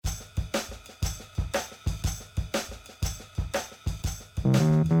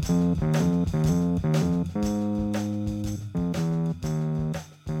Welcome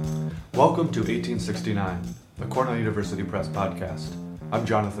to 1869, the Cornell University Press podcast. I'm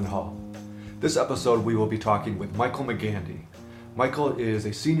Jonathan Hall. This episode we will be talking with Michael McGandy. Michael is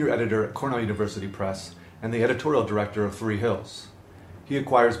a senior editor at Cornell University Press and the editorial director of Three Hills. He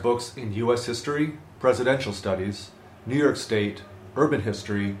acquires books in U.S. history, presidential studies, New York State, urban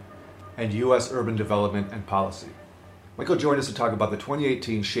history, and U.S. urban development and policy. Michael joined us to talk about the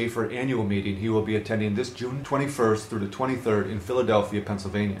 2018 Schaeffer annual meeting he will be attending this June 21st through the 23rd in Philadelphia,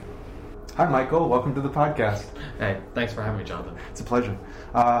 Pennsylvania. Hi, Michael. Welcome to the podcast. Hey, thanks for having me, Jonathan. It's a pleasure.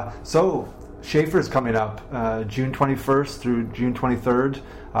 So Schaeffer is coming up June 21st through June 23rd,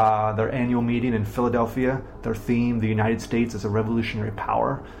 their annual meeting in Philadelphia. Their theme, the United States as a Revolutionary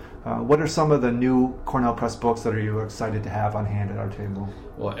Power. What are some of the new Cornell Press books that are you excited to have on hand at our table?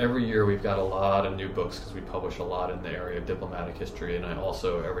 Well, every year we've got a lot of new books because we publish a lot in the area of diplomatic history, and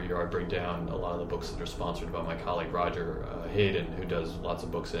every year I bring down a lot of the books that are sponsored by my colleague Roger Hayden, who does lots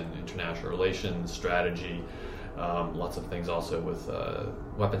of books in international relations, strategy, lots of things also with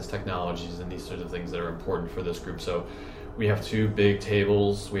weapons technologies and these sorts of things that are important for this group. So we have two big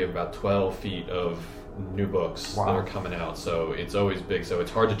tables. We have about 12 feet of new books that are coming out, so it's always big, so it's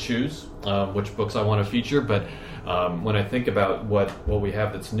hard to choose which books I want to feature, but when I think about what we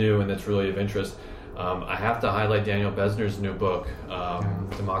have that's new and that's really of interest, I have to highlight Daniel Bezner's new book,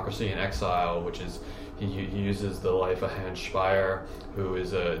 Democracy in Exile, which is he uses the life of Hans Speyer, who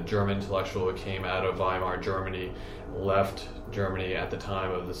is a German intellectual who came out of Weimar Germany, left Germany at the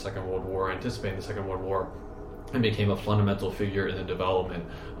time of the Second World War, anticipating the Second World War, and became a fundamental figure in the development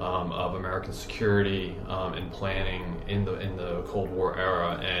of American security and planning in the Cold War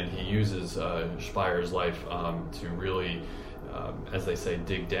era. And he uses Speyer's life to really, as they say,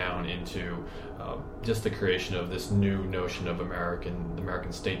 dig down into just the creation of this new notion of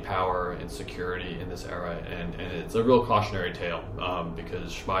American state power and security in this era. And it's a real cautionary tale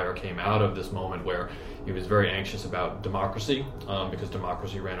because Speyer came out of this moment where he was very anxious about democracy because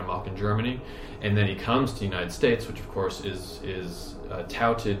democracy ran amok in Germany. And then he comes to the United States, which of course is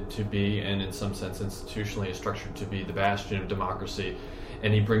touted to be, and in some sense institutionally structured to be, the bastion of democracy.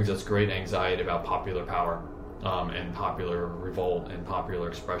 And he brings us great anxiety about popular power and popular revolt and popular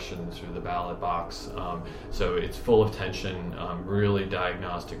expression through the ballot box. So it's full of tension, really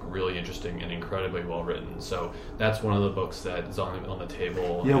diagnostic, really interesting, and incredibly well written. So that's one of the books that is on the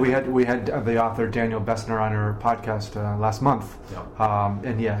table. Yeah, we had the author Daniel Bezner on our podcast last month. Yeah.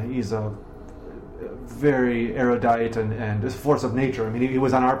 And he's a very erudite and just force of nature. I mean, he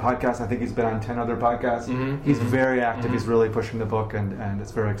was on our podcast. I think he's been on 10 other podcasts. He's very active. He's really pushing the book, and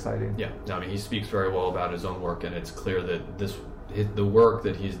it's very exciting. Yeah, I mean, he speaks very well about his own work, and it's clear that the work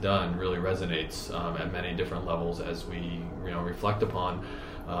that he's done really resonates at many different levels as we reflect upon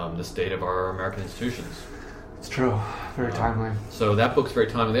the state of our American institutions. It's true. Very timely. So that book's very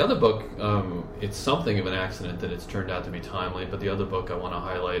timely. The other book, it's something of an accident that it's turned out to be timely, but the other book I want to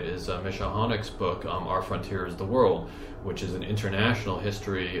highlight is Misha Honek's book, Our Frontier is the World, which is an international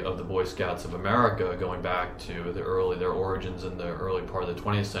history of the Boy Scouts of America going back to their origins in the early part of the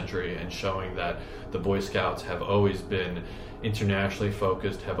 20th century, and showing that the Boy Scouts have always been internationally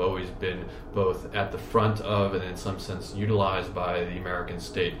focused, have always been both at the front of and in some sense utilized by the American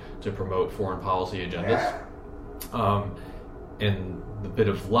state to promote foreign policy agendas. And the bit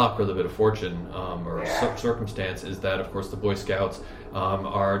of luck or the bit of fortune or circumstance is that, of course, the Boy Scouts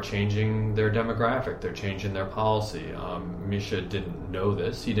are changing their demographic. They're changing their policy. Misha didn't know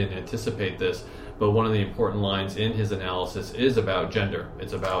this. He didn't anticipate this. But one of the important lines in his analysis is about gender.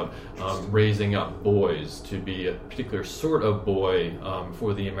 It's about raising up boys to be a particular sort of boy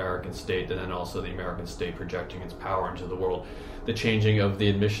for the American state, and then also the American state projecting its power into the world. The changing of the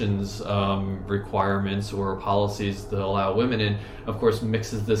admissions requirements or policies that allow women in, of course,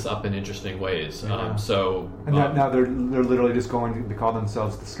 mixes this up in interesting ways. Yeah. And now they're literally just going to call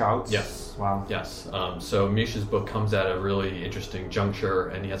themselves the Scouts? Yes. Wow. Yes. So Misha's book comes at a really interesting juncture,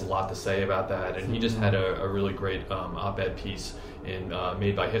 and he has a lot to say about that. And he just had a really great op-ed piece in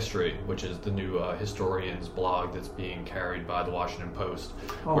Made by History, which is the new historian's blog that's being carried by the Washington Post,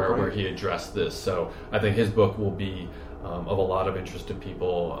 where he addressed this. So I think his book will be of a lot of interest to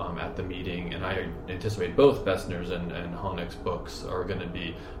people at the meeting, and I anticipate both Bezner's and Honek's books are going to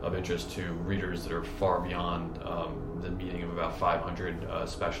be of interest to readers that are far beyond the meeting of about 500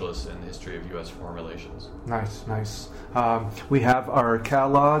 specialists in the history of U.S. foreign relations. Nice. We have our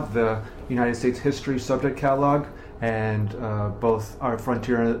catalog, the United States History Subject Catalog, and both Our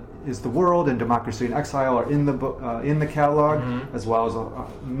Frontier is the World and Democracy in Exile are in the book, in the catalog, as well as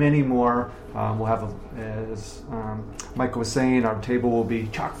many more. We'll have, as Michael was saying, our table will be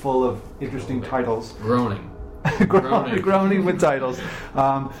chock full of interesting titles. Groaning with titles.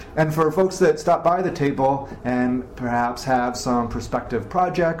 And for folks that stop by the table and perhaps have some prospective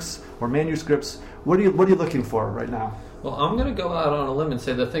projects or manuscripts, what are you looking for right now? Well, I'm going to go out on a limb and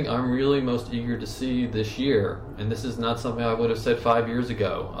say the thing I'm really most eager to see this year, and this is not something I would have said 5 years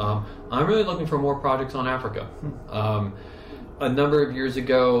ago, I'm really looking for more projects on Africa. A number of years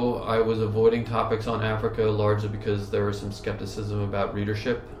ago, I was avoiding topics on Africa largely because there was some skepticism about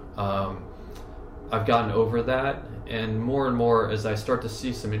readership. I've gotten over that, and more as I start to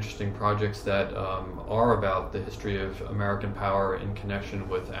see some interesting projects that are about the history of American power in connection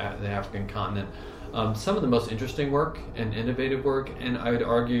with the African continent. Some of the most interesting work and innovative work, and I would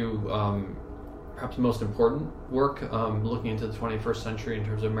argue perhaps the most important work looking into the 21st century in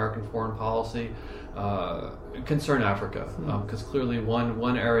terms of American foreign policy, concern Africa. Because clearly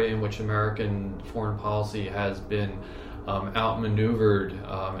one area in which American foreign policy has been outmaneuvered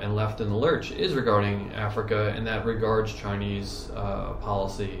and left in the lurch is regarding Africa, and that regards Chinese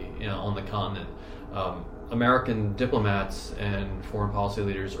policy on the continent. American diplomats and foreign policy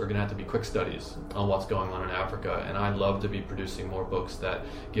leaders are going to have to be quick studies on what's going on in Africa, and I'd love to be producing more books that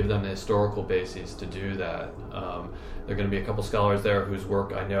give them the historical bases to do that. There are going to be a couple scholars there whose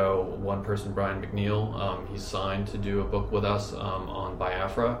work I know. One person, Brian McNeil, he's signed to do a book with us on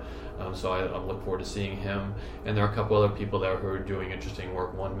Biafra, so I look forward to seeing him. And there are a couple other people there who are doing interesting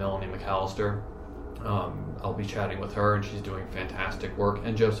work. One, Melanie McAllister. I'll be chatting with her, and she's doing fantastic work.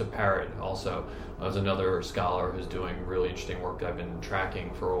 And Joseph Parrott also is another scholar who's doing really interesting work that I've been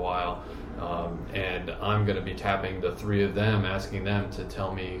tracking for a while. And I'm going to be tapping the three of them, asking them to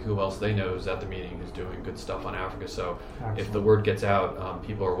tell me who else they know is at the meeting who's doing good stuff on Africa. So excellent. If the word gets out,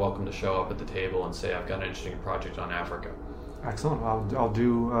 people are welcome to show up at the table and say, I've got an interesting project on Africa. Excellent. I'll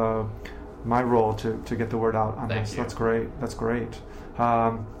do my role to get the word out on this. That's great.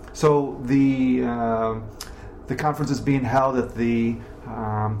 So the conference is being held at the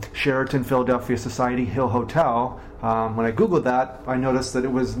Sheraton Philadelphia Society Hill Hotel. When I Googled that, I noticed that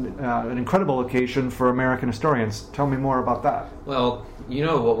it was an incredible location for American historians. Tell me more about that. Well, you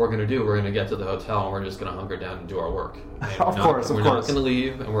know what we're going to do. We're going to get to the hotel and we're just going to hunker down and do our work. Of course. We're not going to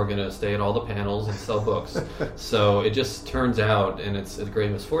leave, and we're going to stay at all the panels and sell books. So it just turns out, and it's a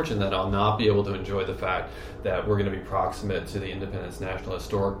great misfortune, that I'll not be able to enjoy the fact that we're going to be proximate to the Independence National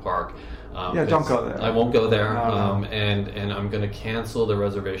Historic Park. Don't go there. I won't go there. No. And I'm going to cancel the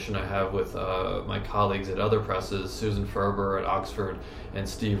reservation I have with my colleagues at other presses, Susan Ferber at Oxford and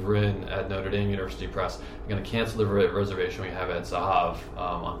Steve Rinn at Notre Dame University Press. I'm going to cancel the reservation we have at Zahav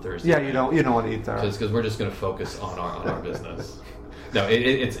on Thursday. Yeah, you don't want to eat there. Because we're just going to focus on our business. No,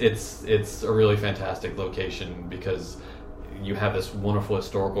 it's a really fantastic location because you have this wonderful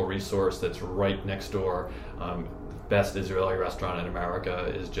historical resource that's right next door. Best Israeli restaurant in America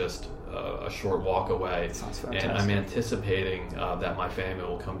is just a short walk away. Sounds fantastic. And I'm anticipating that my family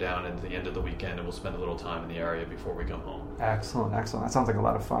will come down at the end of the weekend and we'll spend a little time in the area before we go home. Excellent. That sounds like a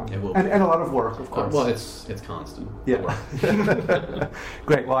lot of fun. It will and a lot of work, of course. Well, it's constant. Yeah.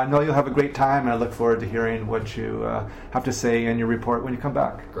 Great. Well, I know you'll have a great time, and I look forward to hearing what you have to say in your report when you come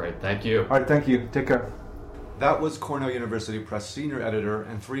back. Great. Thank you. All right. Thank you. Take care. That was Cornell University Press Senior Editor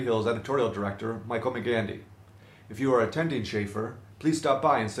and Three Hills Editorial Director, Michael McGandy. If you are attending Schaefer, please stop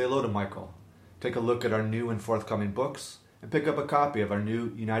by and say hello to Michael. Take a look at our new and forthcoming books, and pick up a copy of our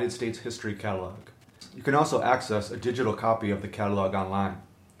new United States History Catalog. You can also access a digital copy of the catalog online.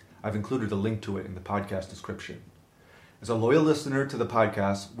 I've included a link to it in the podcast description. As a loyal listener to the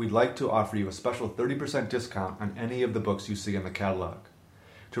podcast, we'd like to offer you a special 30% discount on any of the books you see in the catalog.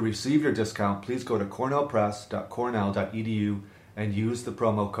 To receive your discount, please go to cornellpress.cornell.edu and use the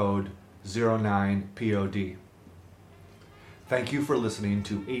promo code 09POD. Thank you for listening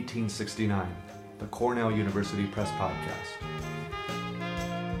to 1869, the Cornell University Press Podcast.